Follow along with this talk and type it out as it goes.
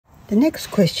The next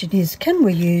question is, can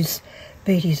we use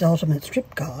Beattie's Ultimate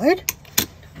Strip Guide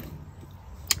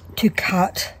to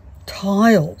cut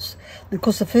tiles? And of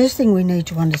course, the first thing we need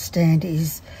to understand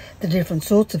is the different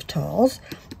sorts of tiles.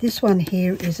 This one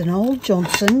here is an old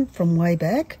Johnson from way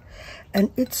back,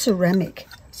 and it's ceramic,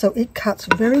 so it cuts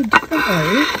very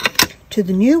differently to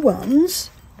the new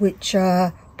ones, which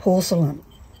are porcelain.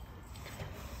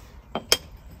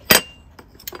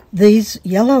 These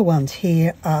yellow ones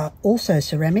here are also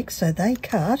ceramic, so they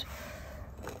cut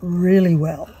really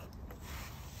well.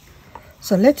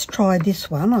 So let's try this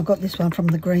one. I got this one from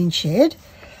the Green Shed,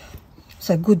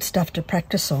 so good stuff to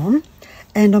practice on.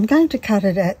 And I'm going to cut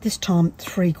it at this time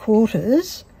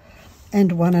 3/4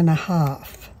 and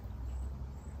 1.5,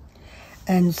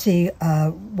 and see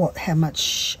how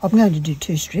much. I'm going to do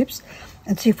 2 strips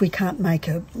and see if we can't make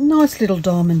a nice little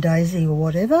diamond daisy or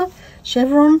whatever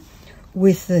chevron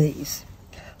with these.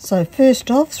 So first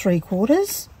off,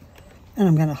 3/4, and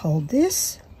I'm going to hold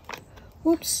this.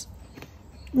 Whoops,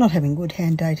 not having good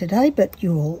hand day today, but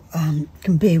you all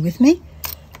can bear with me.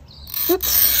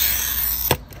 Whoops.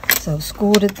 So I've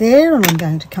scored it there, and I'm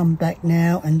going to come back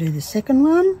now and do the second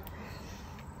one.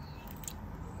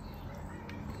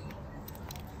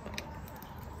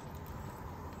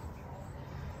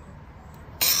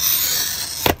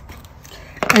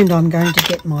 And I'm going to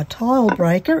get my tile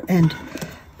breaker and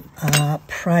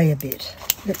pray a bit.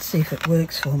 Let's see if it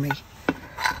works for me.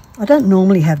 I don't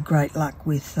normally have great luck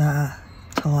with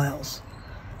tiles.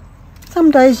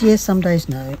 Some days yes, some days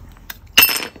no.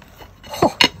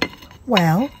 Oh,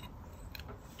 wow.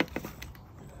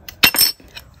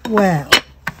 Wow.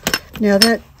 Now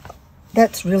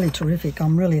that's really terrific.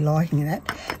 I'm really liking that.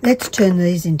 Let's turn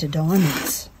these into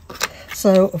diamonds.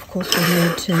 So of course we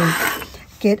need to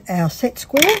get our set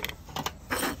square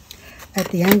at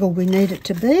the angle we need it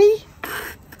to be.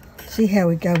 See how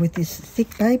we go with this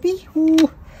thick baby.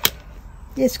 Ooh.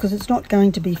 Yes, because it's not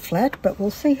going to be flat, but we'll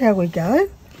see how we go.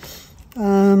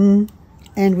 And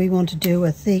we want to do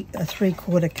a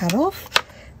 3/4 cut off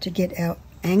to get our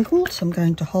angle. So I'm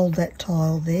going to hold that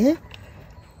tile there.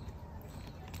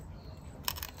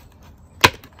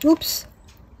 Oops.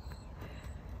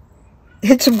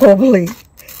 It's wobbly.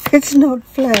 It's not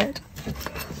flat.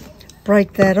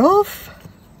 Break that off,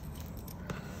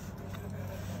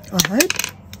 I hope.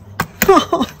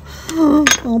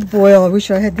 Oh boy, I wish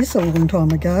I had this a long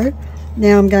time ago.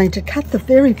 Now I'm going to cut the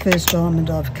very first diamond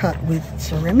I've cut with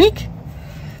ceramic.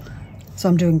 So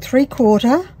I'm doing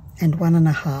 3/4 and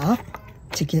 1.5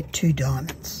 to get 2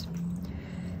 diamonds.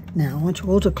 Now I want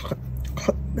you all to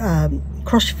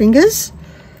cross your fingers.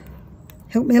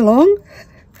 Help me along.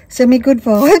 Send me good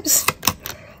vibes.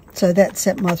 So that's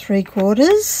at my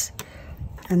 3/4,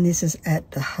 and this is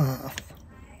at the 1/2.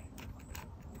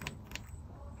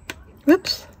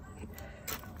 Whoops.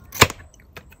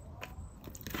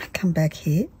 Come back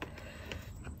here.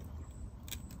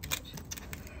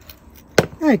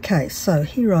 Okay, so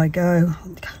here I go. I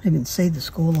can't even see the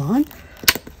score line.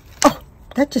 Oh,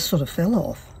 that just sort of fell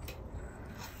off.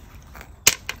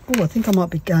 Oh, I think I might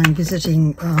be going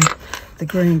visiting the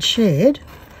Green Shed,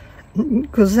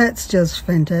 because that's just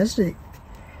fantastic.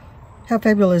 How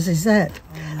fabulous is that?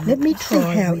 Let me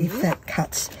try how if that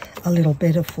cuts a little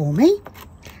better for me.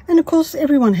 And of course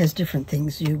everyone has different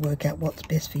things. You work out what's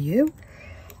best for you.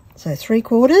 So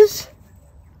 3/4.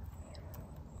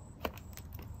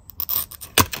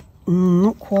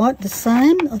 Not quite the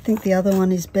same. I think the other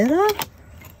one is better.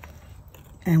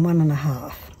 And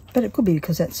 1.5. But it could be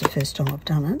because that's the first time I've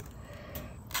done it.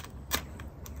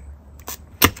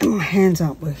 My hands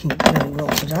aren't working very well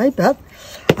today, but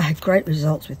I had great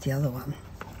results with the other one.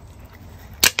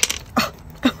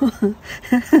 Oh.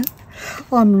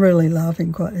 I'm really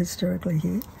laughing quite hysterically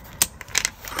here.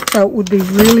 So it would be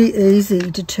really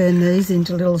easy to turn these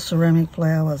into little ceramic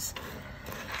flowers.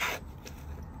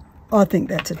 I think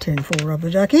that's a 10-4 rubber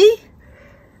ducky.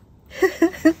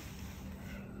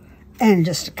 And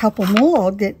just a couple more.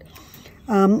 I'll get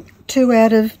 2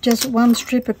 out of just 1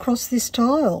 strip across this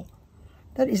tile.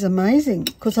 That is amazing,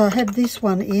 because I have this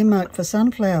one earmarked for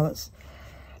sunflowers.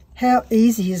 How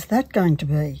easy is that going to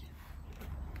be?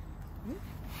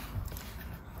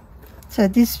 So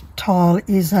this tile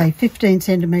is a 15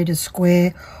 centimetre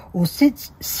square or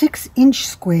 6-inch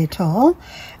square tile,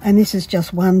 and this is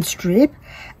just 1 strip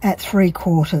at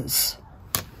 3/4.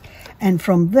 And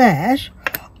from that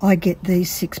I get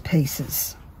these 6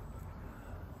 pieces.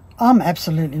 I'm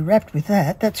absolutely wrapped with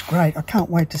that. That's great. I can't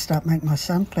wait to start making my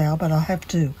sunflower, but I have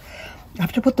to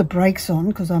put the brakes on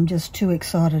because I'm just too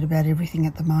excited about everything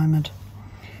at the moment.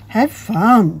 Have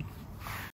fun.